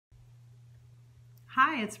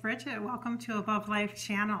Hi, it's Bridget. Welcome to Above Life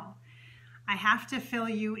Channel. I have to fill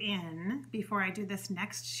you in before I do this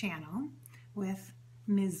next channel with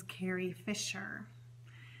Ms. Carrie Fisher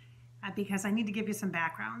because I need to give you some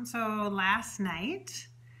background. So last night,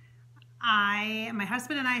 my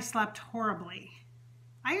husband and I slept horribly.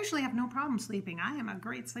 I usually have no problem sleeping. I am a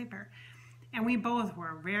great sleeper. And we both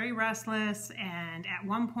were very restless, and at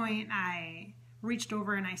one point I reached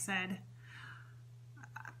over and I said,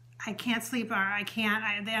 I can't sleep, or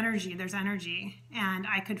there's energy. And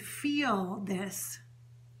I could feel this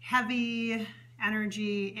heavy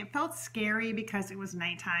energy. It felt scary because it was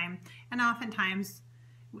nighttime. And oftentimes,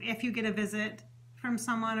 if you get a visit from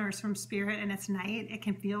someone or from spirit and it's night, it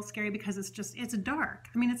can feel scary because it's dark.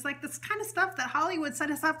 I mean, it's like this kind of stuff that Hollywood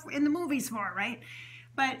set us up in the movies for, right?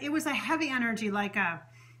 But it was a heavy energy, like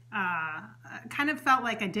kind of felt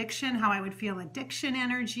like addiction, how I would feel addiction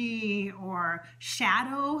energy, or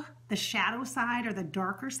the shadow side or the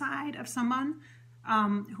darker side of someone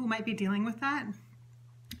who might be dealing with that.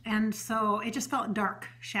 And so it just felt dark,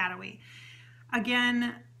 shadowy.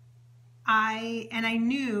 Again, I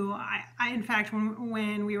knew, in fact,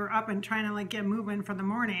 when we were up and trying to get moving for the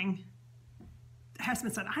morning,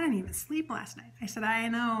 husband said, I didn't even sleep last night. I said, I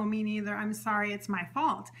know, me neither. I'm sorry, it's my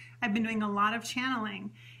fault. I've been doing a lot of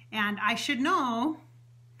channeling, and I should know,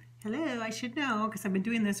 because I've been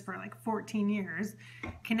doing this for like 14 years,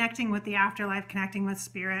 connecting with the afterlife, connecting with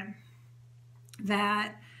spirit,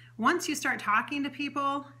 that once you start talking to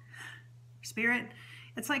people, spirit,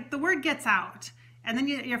 it's like the word gets out, and then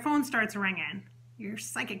your phone starts ringing, your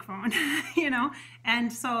psychic phone,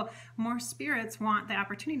 and so more spirits want the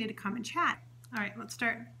opportunity to come and chat. All right, let's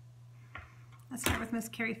start with Miss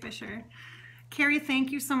Carrie Fisher. Carrie,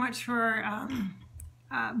 thank you so much for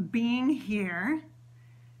being here.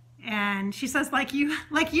 And she says, like you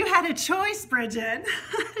had a choice, Bridget.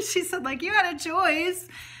 She said, like you had a choice.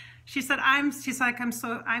 She said, I'm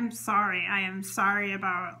sorry. I am sorry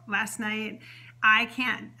about last night.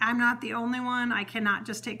 I'm not the only one. I cannot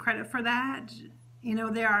just take credit for that.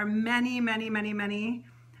 There are many, many, many, many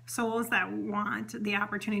souls that want the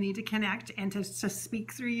opportunity to connect and to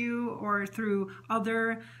speak through you or through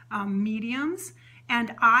other mediums.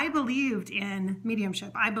 And I believed in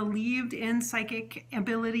mediumship. I believed in psychic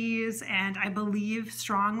abilities, and I believe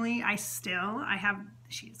strongly. I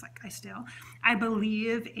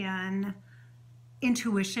believe in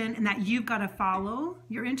intuition, and that you've got to follow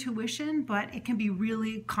your intuition, but it can be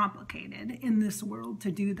really complicated in this world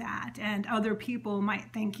to do that. And other people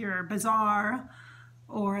might think you're bizarre,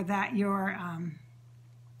 or that you're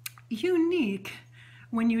unique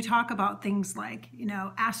when you talk about things like,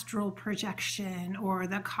 astral projection or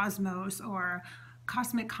the cosmos or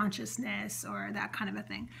cosmic consciousness or that kind of a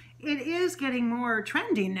thing. It is getting more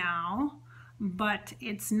trendy now, but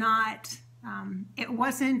it's not, it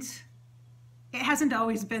hasn't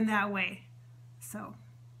always been that way. So,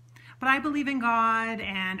 but I believe in God,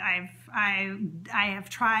 and I have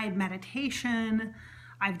tried meditation.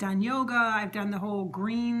 I've done yoga, I've done the whole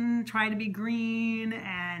try to be green,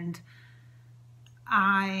 and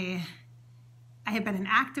I have been an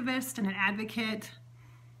activist and an advocate,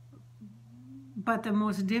 but the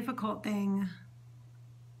most difficult thing,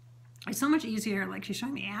 it's so much easier, like she's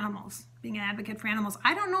showing me animals, being an advocate for animals.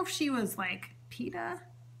 I don't know if she was like PETA.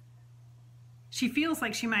 She feels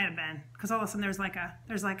like she might have been, because all of a sudden there's like a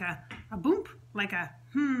boom, like a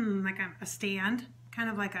stand, kind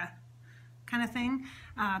of like a kind of thing,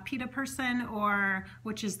 PETA person, or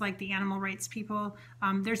which is like the animal rights people.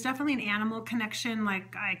 There's definitely an animal connection.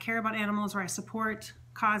 Like I care about animals, or I support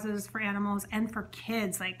causes for animals and for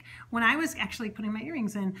kids. Like when I was actually putting my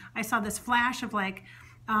earrings in, I saw this flash of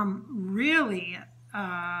really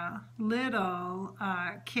little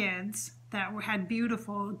kids that had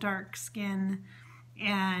beautiful dark skin,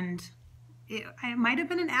 and it might have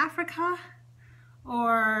been in Africa,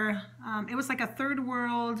 or it was like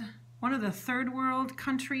one of the third world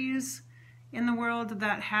countries in the world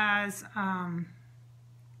that has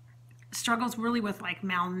struggles really with like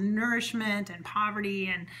malnourishment and poverty,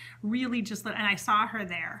 and really and I saw her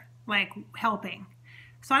there like helping.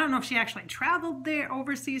 So I don't know if she actually traveled there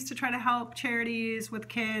overseas to try to help charities with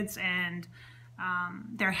kids and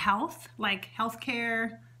their health, like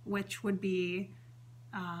healthcare, which would be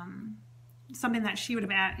something that she would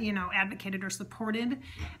have, advocated or supported,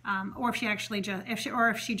 or if she actually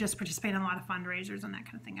if she just participated in a lot of fundraisers and that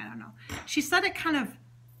kind of thing. I don't know. She said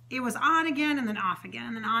it was on again and then off again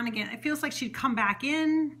and then on again. It feels like she'd come back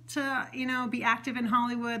in to, be active in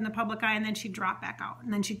Hollywood and the public eye, and then she'd drop back out,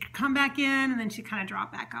 and then she'd come back in, and then she'd kind of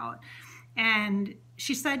drop back out. And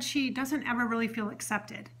she said she doesn't ever really feel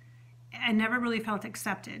accepted, and never really felt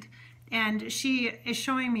accepted. And she is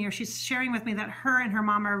showing me, or she's sharing with me, that her and her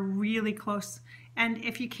mom are really close. And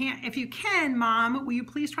if you can, Mom, will you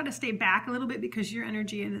please try to stay back a little bit, because your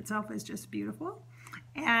energy in itself is just beautiful.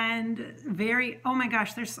 And very, oh my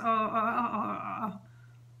gosh, there's,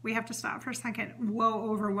 we have to stop for a second.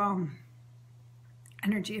 Whoa, overwhelm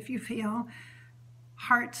energy. If you feel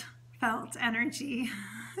heartfelt energy,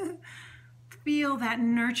 feel that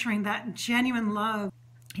nurturing, that genuine love.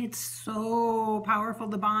 It's so powerful,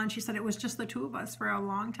 the bond. She said it was just the two of us for a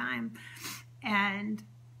long time. And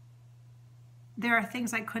there are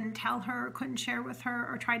things I couldn't tell her, or couldn't share with her,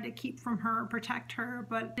 or tried to keep from her, or protect her,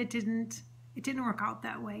 but it didn't work out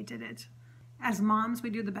that way, did it? As moms, we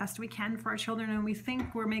do the best we can for our children, and we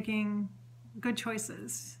think we're making good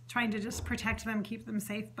choices, trying to just protect them, keep them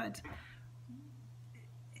safe, but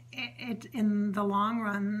in the long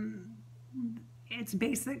run, it's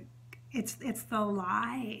basic. It's the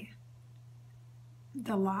lie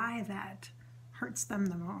that hurts them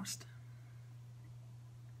the most.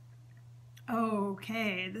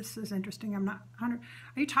 Okay, this is interesting. I'm not 100.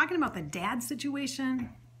 Are you talking about the dad situation?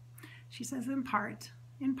 She says in part,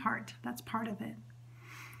 that's part of it.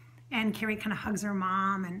 And Carrie kind of hugs her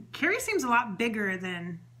mom, and Carrie seems a lot bigger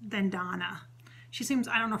than Donna. She seems,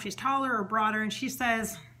 I don't know if she's taller or broader, and she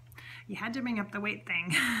says, you had to bring up the weight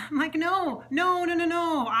thing. I'm like, no,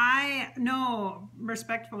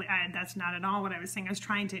 respectfully, that's not at all what I was saying. I was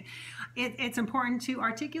trying to, it's important to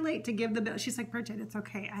articulate, to give the bill. She's like, Bridget, it's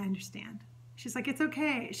okay, I understand. She's like, it's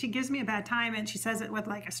okay. She gives me a bad time, and she says it with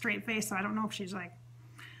like a straight face, so I don't know if she's like,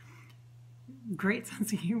 great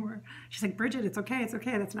sense of humor. She's like, Bridget, it's okay,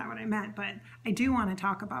 that's not what I meant, but I do want to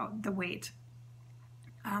talk about the weight.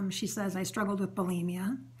 She says, I struggled with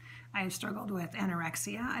bulimia. I've struggled with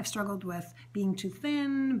anorexia. I've struggled with being too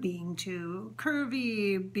thin, being too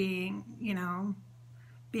curvy,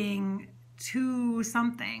 being too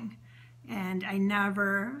something. And it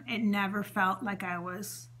never felt like I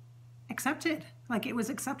was accepted, like it was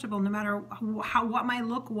acceptable, no matter what my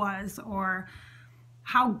look was or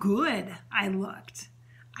how good I looked.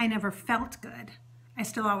 I never felt good. I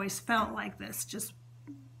still always felt like this just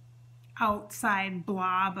outside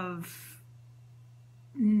blob of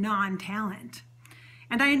non-talent.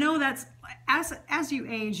 And I know that's, as you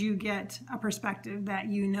age, you get a perspective that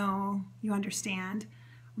you understand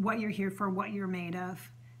what you're here for, what you're made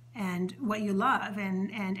of, and what you love,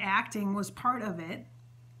 and acting was part of it.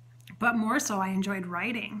 But more so, I enjoyed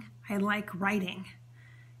writing. I like writing,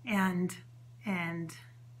 and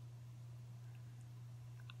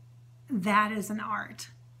that is an art.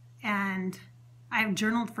 And I've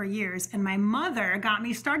journaled for years, and my mother got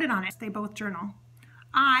me started on it. They both journal.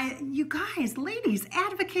 You guys, ladies,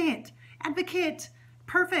 advocate,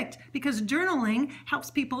 perfect, because journaling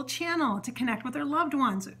helps people channel, to connect with their loved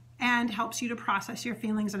ones, and helps you to process your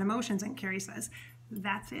feelings and emotions. And Carrie says,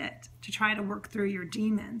 that's it, to try to work through your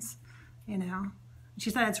demons, She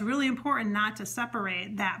said it's really important not to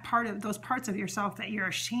separate those parts of yourself that you're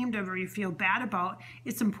ashamed of or you feel bad about.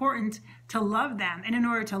 It's important to love them. And in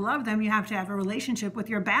order to love them, you have to have a relationship with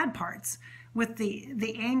your bad parts, with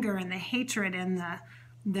the anger and the hatred and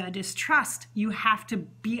the distrust. You have to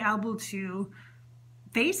be able to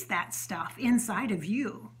face that stuff inside of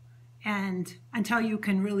you. And until you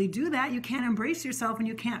can really do that, you can't embrace yourself, and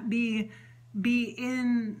you can't be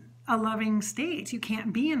in a loving state. You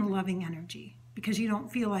can't be in a loving energy because you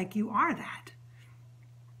don't feel like you are that.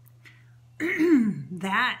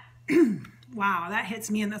 Wow, that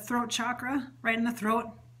hits me in the throat chakra, right in the throat.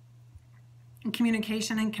 And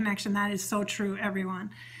communication and connection, that is so true,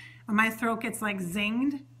 everyone. When my throat gets like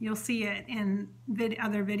zinged, you'll see it in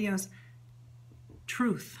other videos.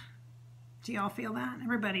 Truth. Do y'all feel that?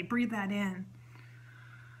 Everybody, breathe that in.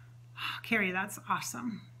 Oh, Carrie, that's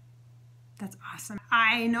awesome. That's awesome.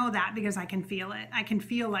 I know that because I can feel it. I can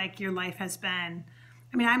feel like your life has been,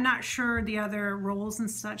 I'm not sure the other roles and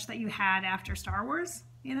such that you had after Star Wars,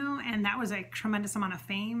 and that was a tremendous amount of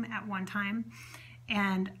fame at one time.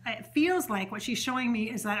 And it feels like what she's showing me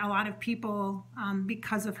is that a lot of people,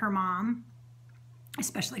 because of her mom,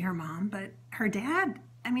 especially her mom, but her dad,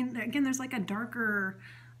 again, there's like a darker,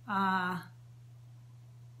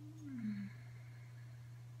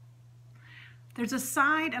 there's a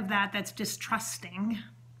side of that that's distrusting.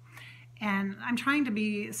 And I'm trying to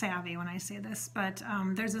be savvy when I say this, but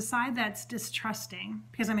there's a side that's distrusting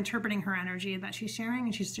because I'm interpreting her energy that she's sharing,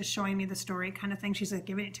 and she's just showing me the story kind of thing. She's like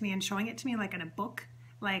giving it to me and showing it to me like in a book,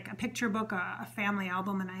 like a picture book, a family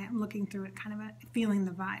album, and I am looking through it, kind of feeling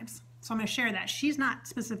the vibes. So I'm going to share that. She's not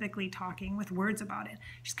specifically talking with words about it.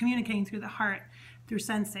 She's communicating through the heart, through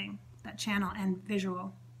sensing, that channel, and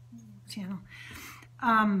visual channel.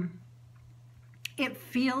 it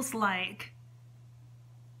feels like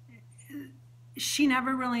she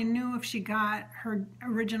never really knew if she got her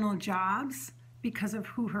original jobs because of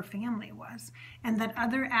who her family was, and that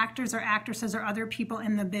other actors or actresses or other people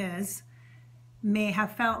in the biz may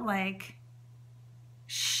have felt like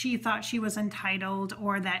she thought she was entitled,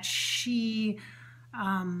 or that she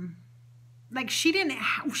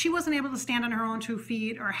she wasn't able to stand on her own 2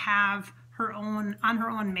 feet or have her own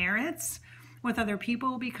merits with other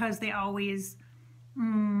people, because they always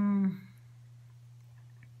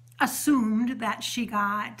assumed that she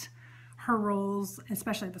got her roles,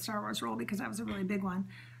 especially the Star Wars role, because that was a really big one,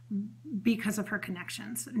 because of her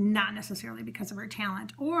connections, not necessarily because of her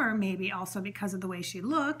talent, or maybe also because of the way she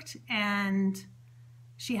looked, and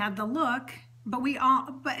she had the look. But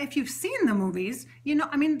if you've seen the movies, you know,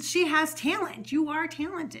 I mean, she has talent. You are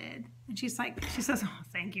talented. And she says, oh,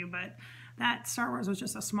 thank you, but that Star Wars was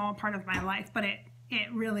just a small part of my life. But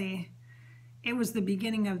it was the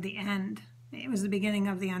beginning of the end. It was the beginning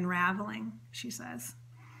of the unraveling, she says.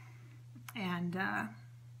 And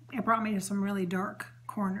it brought me to some really dark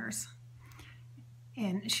corners.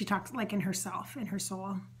 And she talks like in herself, in her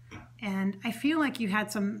soul. And I feel like you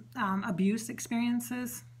had some abuse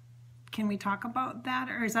experiences. Can we talk about that?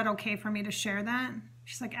 Or is that okay for me to share that?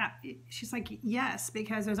 She's like, yes,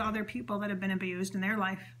 because there's other people that have been abused in their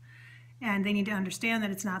life. And they need to understand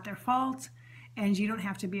that it's not their fault. And you don't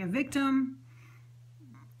have to be a victim.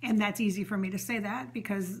 And that's easy for me to say that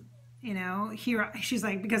because, you know, here she's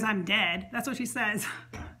like, because I'm dead. That's what she says.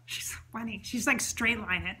 She's funny. She's like straight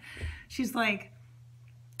line it. She's like,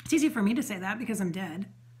 it's easy for me to say that because I'm dead.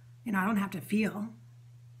 You know, I don't have to feel.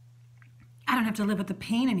 I don't have to live with the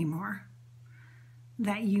pain anymore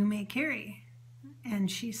that you may carry.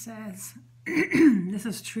 And she says, this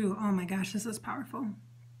is true. Oh my gosh, this is powerful.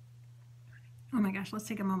 Oh my gosh, let's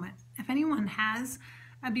take a moment. If anyone has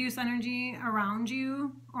abuse energy around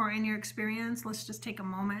you or in your experience, let's just take a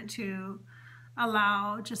moment to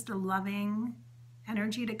allow just a loving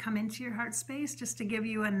energy to come into your heart space, just to give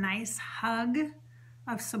you a nice hug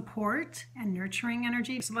of support and nurturing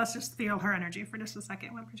energy. So let's just feel her energy for just a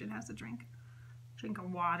second when Bridget has a drink. Drink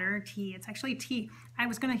of water, tea. It's actually tea. I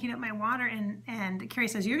was going to heat up my water and Carrie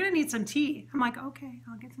says, you're going to need some tea. I'm like, okay,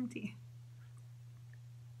 I'll get some tea.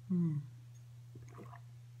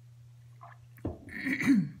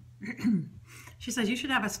 She says, you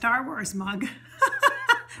should have a Star Wars mug.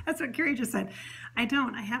 That's what Carrie just said. I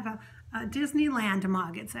don't. I have a Disneyland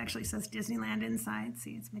mug. It actually says Disneyland inside.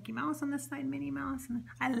 See, it's Mickey Mouse on this side, Minnie Mouse. And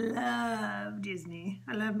I love Disney.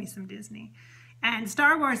 I love me some Disney. And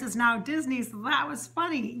Star Wars is now Disney, so that was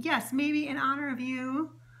funny. Yes, maybe in honor of you,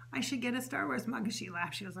 I should get a Star Wars mug. And she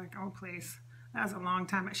laughed. She was like, oh, please. That was a long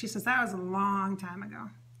time. She says, that was a long time ago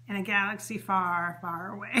in a galaxy far,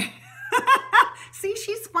 far away. See,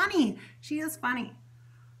 she's funny. She is funny.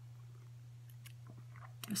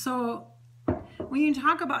 So when you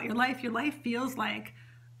talk about your life feels like,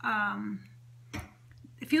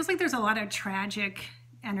 it feels like there's a lot of tragic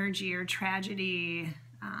energy or tragedy.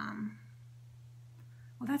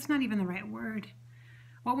 Well, that's not even the right word.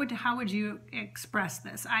 How would you express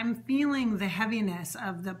this? I'm feeling the heaviness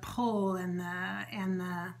of the pull and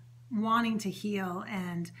the wanting to heal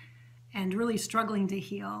and really struggling to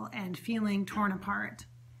heal and feeling torn apart.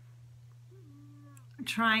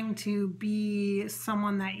 Trying to be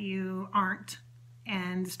someone that you aren't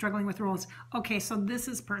and struggling with roles. Okay, so this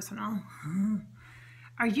is personal.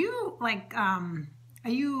 Are you like,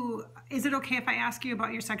 is it okay if I ask you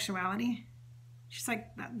about your sexuality? She's like,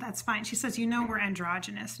 that's fine. She says, you know, we're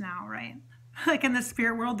androgynous now, right? Like in the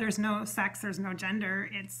spirit world, there's no sex, there's no gender.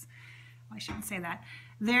 Well, I shouldn't say that.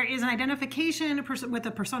 There is an identification with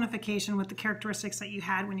a personification with the characteristics that you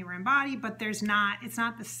had when you were in body, but it's not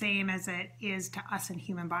the same as it is to us in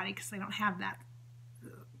human body because they don't have that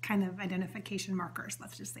kind of identification markers.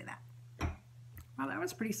 Let's just say that. Wow, that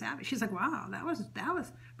was pretty savvy. She's like, wow, that was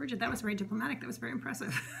Bridget, that was very diplomatic. That was very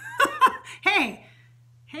impressive. Hey,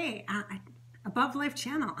 Above Life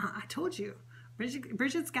Channel. I told you.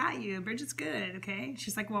 Bridget's got you. Bridget's good, okay?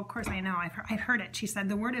 She's like, well, of course I know. I've heard it. She said,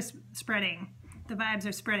 the word is spreading. The vibes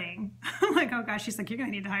are spreading. I'm like, oh gosh. She's like, you're going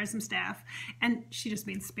to need to hire some staff. And she just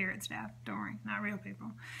means spirit staff. Don't worry. Not real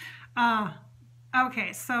people.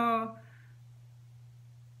 Okay, so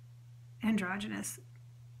androgynous.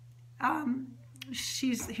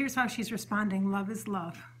 Here's how she's responding. Love is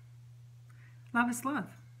love. Love is love.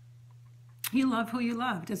 You love who you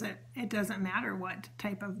love. It doesn't matter what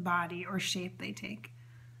type of body or shape they take.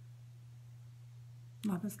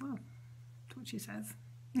 Love is love. That's what she says.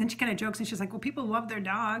 And she kind of jokes and she's like, well, people love their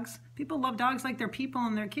dogs. People love dogs like they're people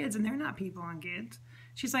and their kids, and they're not people and kids.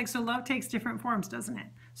 She's like, so love takes different forms, doesn't it?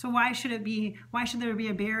 So why should there be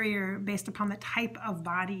a barrier based upon the type of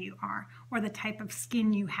body you are, or the type of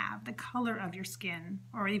skin you have, the color of your skin,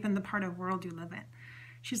 or even the part of the world you live in?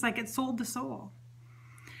 She's like, it's soul to soul.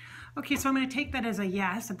 Okay, so I'm going to take that as a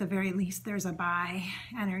yes. At the very least, there's a bi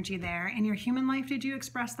energy there. In your human life, did you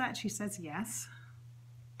express that? She says yes.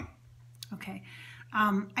 Okay.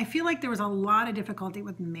 I feel like there was a lot of difficulty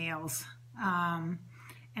with males.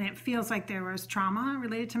 And it feels like there was trauma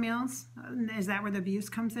related to males. Is that where the abuse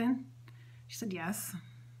comes in? She said yes.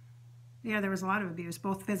 Yeah, there was a lot of abuse,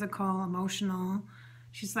 both physical, emotional.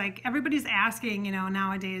 She's like, everybody's asking, you know,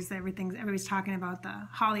 nowadays everybody's talking about the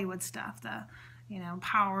Hollywood stuff, the, you know,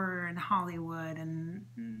 power in Hollywood and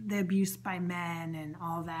the abuse by men and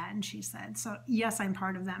all that. And she said, so yes, I'm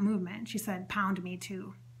part of that movement. She said, pound me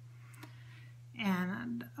too.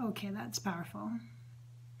 And okay, that's powerful.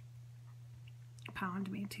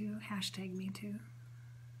 Pound me too, hashtag me too.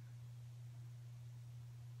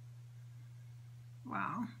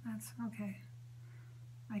 Wow, that's okay.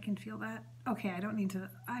 I can feel that. Okay, I don't need to,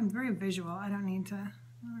 I'm very visual. I don't need to,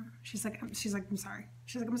 she's like, I'm sorry.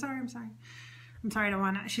 She's like, I'm sorry, I don't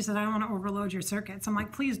want to, she said, I don't want to overload your circuits. I'm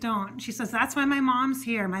like, please don't. She says, that's why my mom's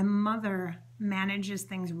here. My mother manages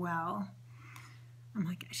things well. I'm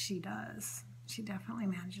like, she does. She definitely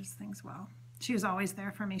manages things well. She was always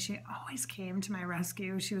there for me. She always came to my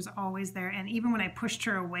rescue. She was always there. And even when I pushed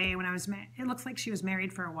her away, when I was, it looks like she was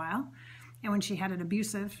married for a while. And when she had an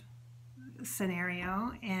abusive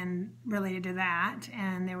scenario and related to that,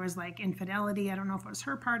 and there was like infidelity, I don't know if it was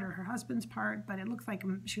her part or her husband's part, but it looks like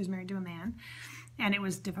she was married to a man, and it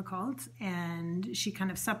was difficult. And she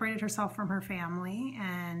kind of separated herself from her family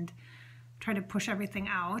and tried to push everything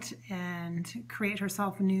out and create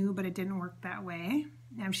herself new, but it didn't work that way.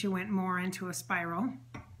 And she went more into a spiral.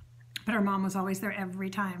 But her mom was always there every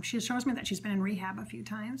time. She shows me that she's been in rehab a few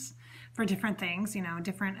times for different things, you know,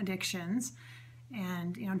 different addictions.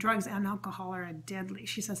 And, you know, drugs and alcohol are a deadly,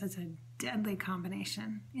 she says it's a deadly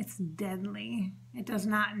combination. It's deadly. It does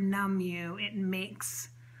not numb you. It makes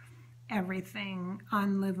everything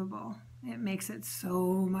unlivable. It makes it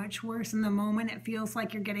so much worse. In the moment, it feels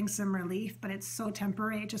like you're getting some relief, but it's so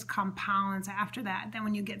temporary. It just compounds after that. Then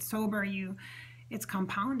when you get sober, it's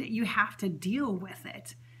compounded. You have to deal with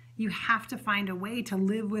it. You have to find a way to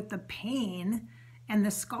live with the pain and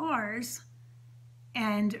the scars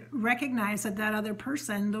and recognize that that other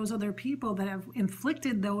person, those other people that have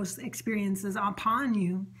inflicted those experiences upon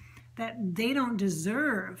you, that they don't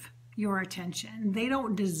deserve your attention. They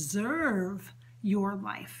don't deserve your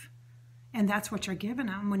life. And that's what you're giving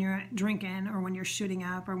them when you're drinking or when you're shooting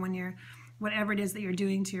up or when you're, whatever it is that you're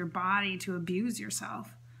doing to your body to abuse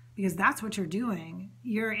yourself. Because that's what you're doing.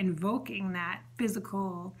 You're invoking that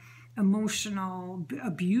physical, emotional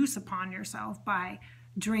abuse upon yourself by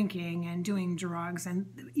drinking and doing drugs. And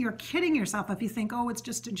you're kidding yourself if you think, oh, it's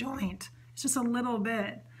just a joint. It's just a little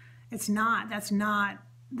bit. It's not. That's not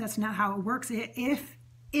how it works. If,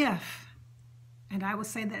 and I will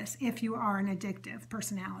say this, if you are an addictive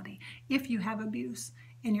personality, if you have abuse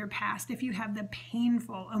in your past, if you have the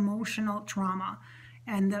painful emotional trauma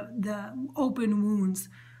and the open wounds,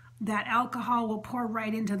 that alcohol will pour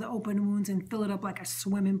right into the open wounds and fill it up like a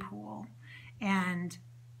swimming pool. And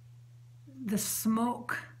the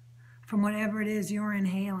smoke from whatever it is you're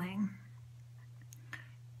inhaling,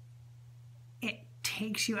 it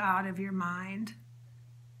takes you out of your mind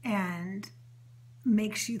and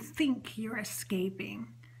makes you think you're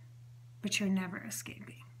escaping, but you're never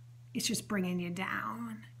escaping. It's just bringing you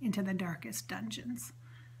down into the darkest dungeons.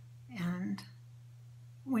 And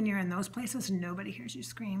when you're in those places, nobody hears you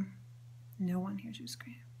scream. No one hears you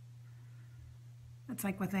scream. It's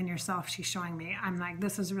like within yourself, she's showing me. I'm like,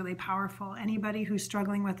 this is really powerful. Anybody who's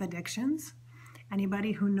struggling with addictions,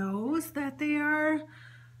 anybody who knows that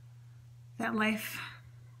that life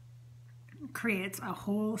creates a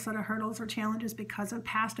whole set of hurdles or challenges because of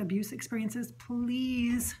past abuse experiences,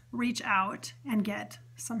 please reach out and get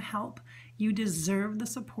some help. You deserve the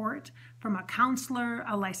support from a counselor,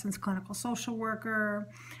 a licensed clinical social worker,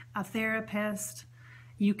 a therapist.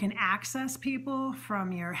 You can access people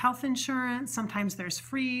from your health insurance. Sometimes there's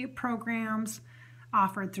free programs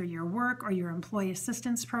offered through your work or your employee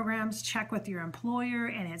assistance programs. Check with your employer,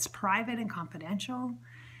 and it's private and confidential.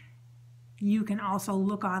 You can also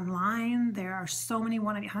look online. There are so many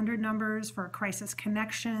 1-800 numbers for crisis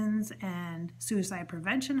connections and suicide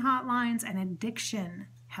prevention hotlines and addiction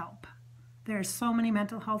help. There are so many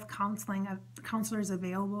mental health counselors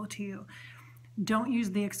available to you. Don't use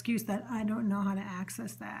the excuse that I don't know how to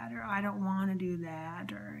access that, or I don't want to do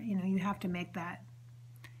that, or you have to make that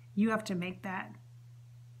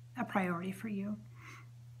a priority for you.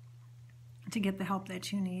 to get the help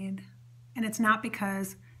that you need. And it's not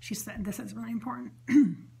because she said, this is really important.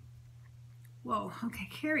 Whoa, okay,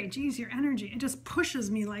 Carrie, geez, your energy, it just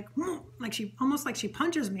pushes me like she, almost like she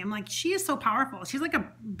punches me. I'm like, she is so powerful. She's like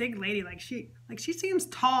a big lady. Like she seems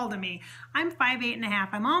tall to me. I'm 5'8.5".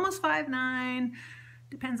 I'm almost 5'9".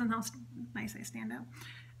 Depends on how nice I stand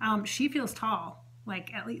up. She feels tall,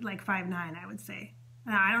 like at least like 5'9", I would say.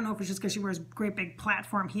 I don't know if it's just because she wears great big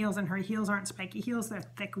platform heels, and her heels aren't spiky heels. They're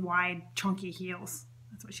thick, wide, chunky heels.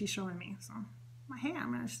 That's what she's showing me. So, hey,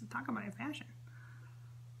 I'm going to talk about fashion.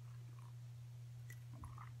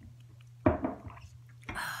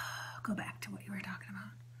 Go back to what you were talking about.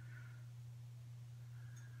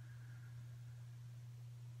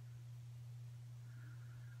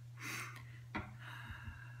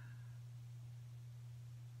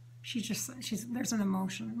 There's an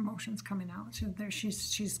emotions coming out.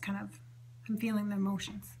 She's kind of, I'm feeling the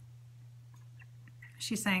emotions.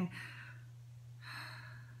 She's saying,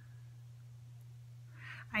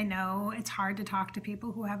 I know it's hard to talk to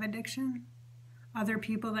people who have addiction. Other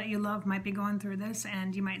people that you love might be going through this,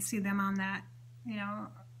 and you might see them on that, and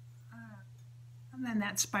then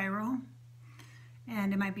that spiral.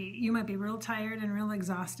 And you might be real tired and real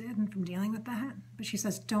exhausted and from dealing with that. But she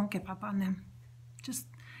says, don't give up on them.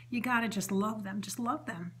 You gotta just love them. Just love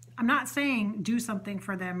them. I'm not saying do something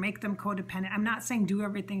for them, make them codependent. I'm not saying do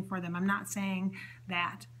everything for them. I'm not saying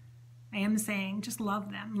that. I am saying just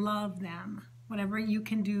love them. Love them. Whatever you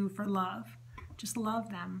can do for love, just love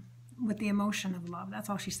them with the emotion of love. That's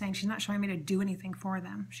all she's saying. She's not showing me to do anything for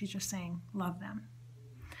them. She's just saying love them.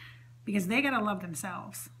 Because they gotta love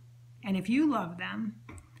themselves. And if you love them,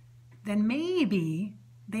 then maybe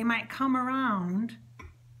they might come around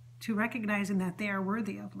to recognizing that they are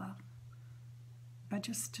worthy of love. But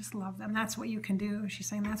just love them. That's what you can do. She's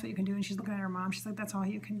saying that's what you can do. And she's looking at her mom. She's like, that's all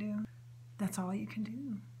you can do. That's all you can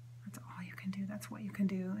do. That's all you can do. That's what you can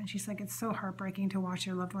do. And she's like, it's so heartbreaking to watch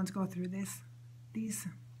your loved ones go through these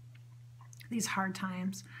hard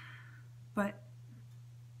times. But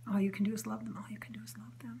all you can do is love them. All you can do is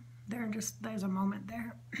love them. There's a moment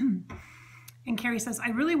there. And Carrie says, I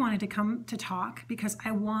really wanted to come to talk because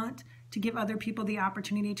I want to give other people the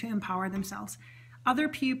opportunity to empower themselves. Other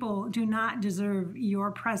people do not deserve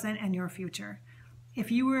your present and your future.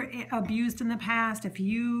 If you were abused in the past, if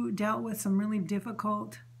you dealt with some really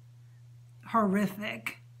difficult,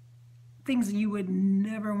 horrific things you would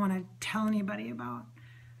never want to tell anybody about,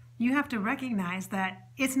 you have to recognize that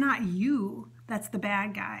it's not you that's the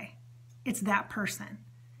bad guy. It's that person.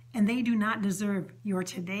 And they do not deserve your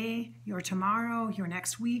today, your tomorrow, your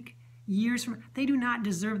next week, years from. They do not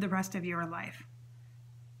deserve the rest of your life.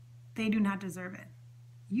 They do not deserve it.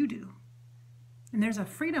 You do. And there's a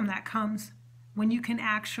freedom that comes when you can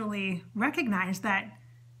actually recognize that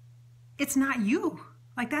it's not you.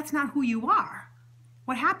 Like, that's not who you are.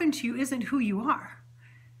 What happened to you isn't who you are.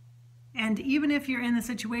 And even if you're in the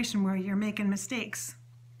situation where you're making mistakes,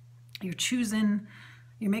 you're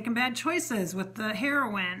making bad choices with the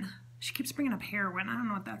heroin. She keeps bringing up heroin. I don't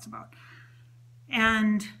know what that's about.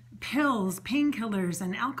 And pills, painkillers,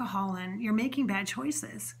 and alcohol, and you're making bad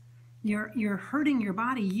choices. You're hurting your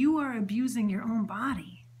body. You are abusing your own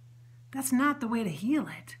body. That's not the way to heal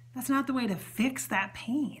it. That's not the way to fix that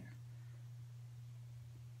pain.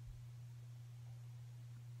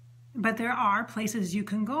 But there are places you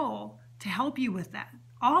can go to help you with that.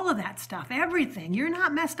 All of that stuff, everything. You're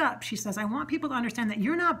not messed up. She says, I want people to understand that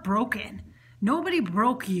you're not broken. Nobody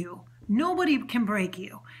broke you. Nobody can break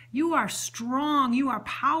you. You are strong. You are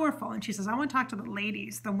powerful. And she says, I want to talk to the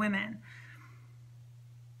ladies, the women.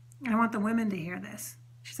 I want the women to hear this.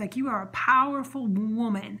 She's like, you are a powerful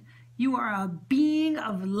woman. You are a being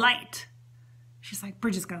of light. She's like,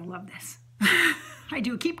 Bridget's going to love this. I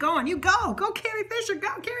do. Keep going. You go. Go, Carrie Fisher.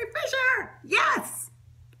 Go, Carrie Fisher. Yes.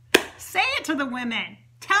 Say it to the women.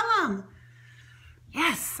 Tell them.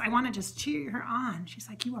 Yes, I want to just cheer her on. She's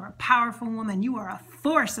like, you are a powerful woman. You are a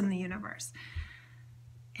force in the universe.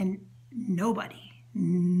 And nobody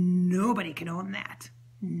can own that.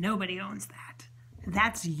 Nobody owns that.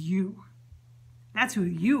 That's you. That's who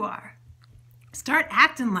you are. Start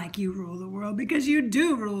acting like you rule the world, because you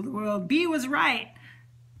do rule the world. B was right.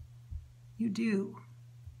 You do.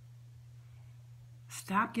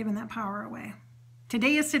 Stop giving that power away.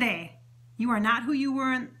 Today is today. You are not who you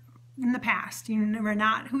were in the past. You are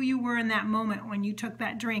not who you were in that moment when you took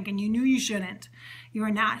that drink and you knew you shouldn't. You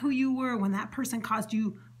are not who you were when that person caused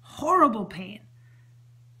you horrible pain.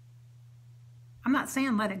 I'm not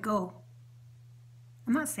saying let it go.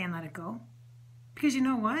 I'm not saying let it go. Because you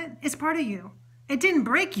know what? It's part of you. It didn't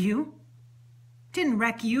break you. It didn't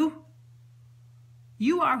wreck you.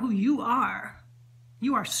 You are who you are.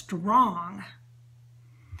 You are strong.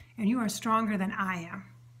 And you are stronger than I am.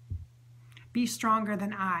 Be stronger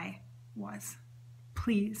than I was.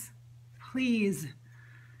 Please, please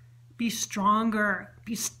be stronger.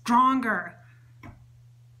 Be stronger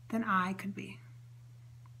than I could be.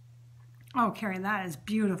 Oh, Carrie, that is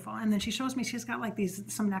beautiful. And then she shows me she's got like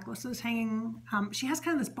some necklaces hanging. She has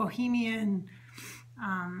kind of this bohemian,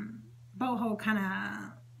 boho kind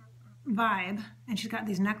of vibe. And she's got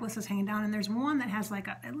these necklaces hanging down. And there's one that has like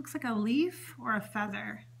it looks like a leaf or a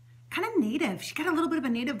feather. Kind of native. She got a little bit of a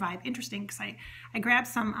native vibe. Interesting, because I grabbed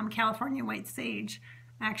some California white sage,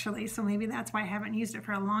 actually. So maybe that's why I haven't used it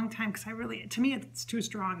for a long time, because to me, it's too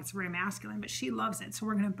strong. It's very masculine, but she loves it. So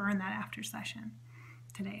we're going to burn that after session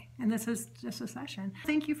today. And this is just a session.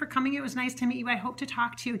 Thank you for coming. It was nice to meet you. I hope to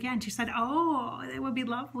talk to you again. She said, oh, it would be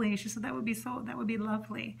lovely. She said, that would be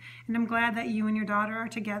lovely. And I'm glad that you and your daughter are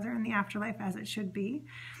together in the afterlife, as it should be.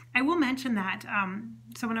 I will mention that,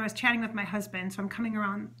 so when I was chatting with my husband, so I'm coming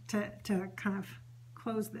around to kind of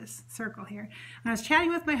close this circle here. When I was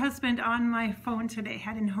chatting with my husband on my phone today,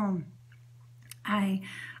 heading home, I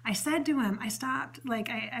said to him, I stopped, like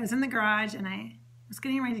I was in the garage and I was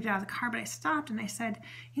getting ready to get out of the car, but I stopped and I said,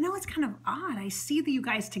 you know, it's kind of odd. I see you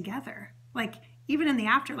guys together, like even in the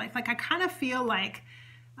afterlife. Like I kind of feel like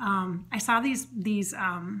I saw these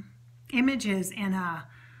images, and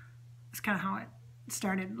it's kind of how it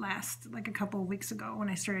started like a couple of weeks ago when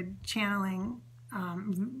I started channeling,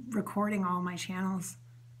 recording all my channels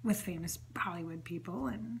with famous Hollywood people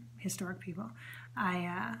and historic people.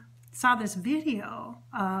 I saw this video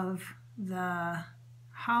of the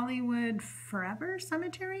Hollywood Forever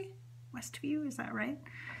Cemetery, Westview, is that right?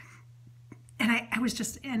 And I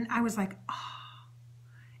was like, oh.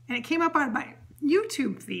 And it came up on my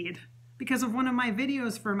YouTube feed because of one of my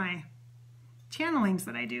videos for my channelings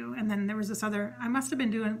that I do. And then there was this other, I must have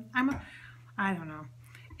been doing, I don't know.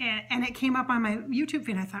 And it came up on my YouTube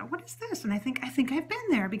feed. And I thought, what is this? And I think I've been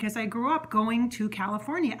there because I grew up going to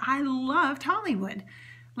California. I loved Hollywood.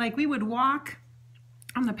 Like we would walk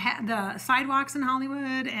on the sidewalks in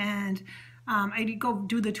Hollywood, and I'd go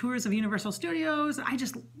do the tours of Universal Studios. I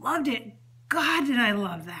just loved it. God, did I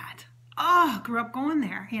love that. Oh, grew up going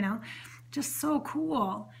there, you know, just so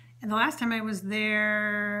cool. And the last time I was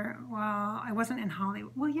there, well, I wasn't in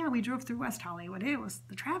Hollywood. Well, yeah, we drove through West Hollywood.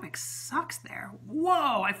 The traffic sucks there.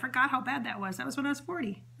 Whoa, I forgot how bad that was. That was when I was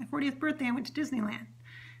 40. My 40th birthday, I went to Disneyland.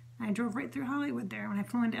 I drove right through Hollywood there when I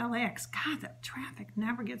flew into LAX. God, the traffic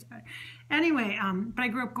never gets better. Anyway, but I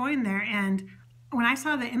grew up going there, and when I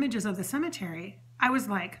saw the images of the cemetery, I was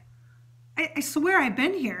like, I swear I've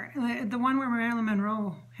been here. The one where Marilyn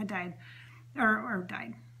Monroe had died, or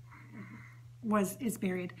died, is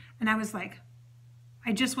buried. And I was like,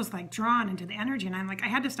 I just was like drawn into the energy, and I'm like, I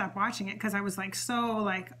had to stop watching it because I was like, so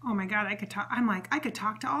like, oh my God, I could talk. I'm like, I could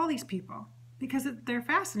talk to all these people because they're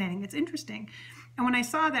fascinating. It's interesting. And when I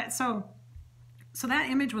saw that, so that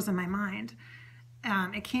image was in my mind.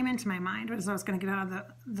 It came into my mind as I was going to get out of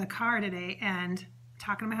the car today and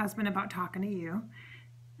talking to my husband about talking to you,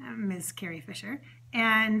 Ms. Carrie Fisher.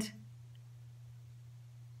 And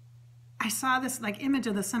I saw this like image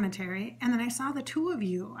of the cemetery, and then I saw the two of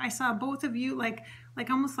you. I saw both of you like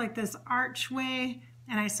almost like this archway,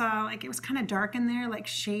 and I saw like it was kind of dark in there, like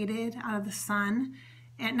shaded out of the sun.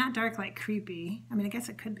 And not dark like creepy. I mean, I guess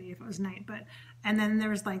it could be if it was night, but, and then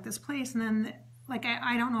there was like this place, and then like,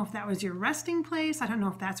 I don't know if that was your resting place. I don't know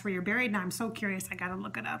if that's where you're buried. Now I'm so curious. I got to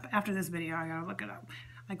look it up after this video. I got to look it up,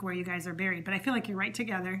 like where you guys are buried. But I feel like you're right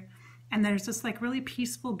together. And there's this like really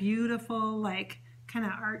peaceful, beautiful, like kind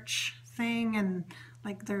of arch thing. And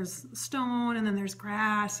like there's stone, and then there's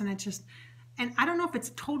grass, and it just, and I don't know if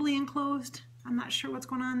it's totally enclosed. I'm not sure what's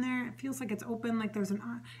going on there. It feels like it's open, like there's and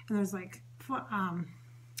there's like,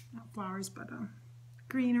 not flowers, but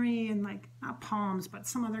greenery, and like not palms, but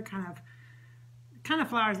some other kind of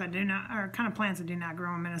flowers that do not, or kind of plants that do not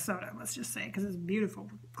grow in Minnesota, let's just say, because it's a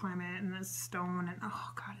beautiful climate, and this stone, and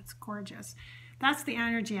oh God, it's gorgeous. That's the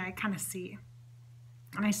energy I kind of see.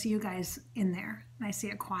 And I see you guys in there, and I see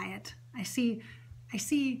it quiet. I see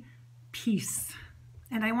peace.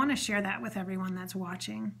 And I want to share that with everyone that's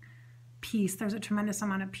watching. Peace. There's a tremendous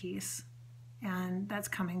amount of peace, and that's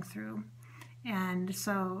coming through. And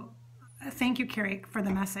so thank you, Carrie, for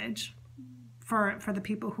the message, for the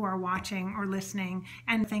people who are watching or listening.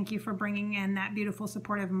 And thank you for bringing in that beautiful,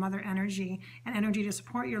 supportive mother energy and energy to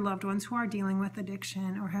support your loved ones who are dealing with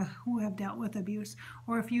addiction or who have dealt with abuse,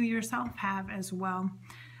 or if you yourself have as well.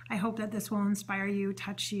 I hope that this will inspire you,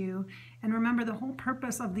 touch you. And remember, the whole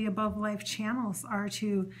purpose of the Above Life channels are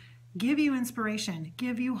to give you inspiration,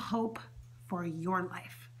 give you hope for your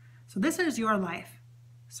life. So this is your life,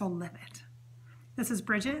 so live it. This is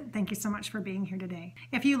Bridget. Thank you so much for being here today.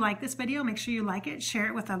 If you like this video, make sure you like it, share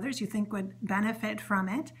it with others you think would benefit from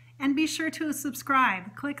it, and be sure to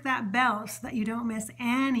subscribe. Click that bell so that you don't miss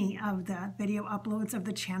any of the video uploads of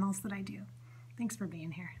the channels that I do. Thanks for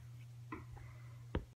being here.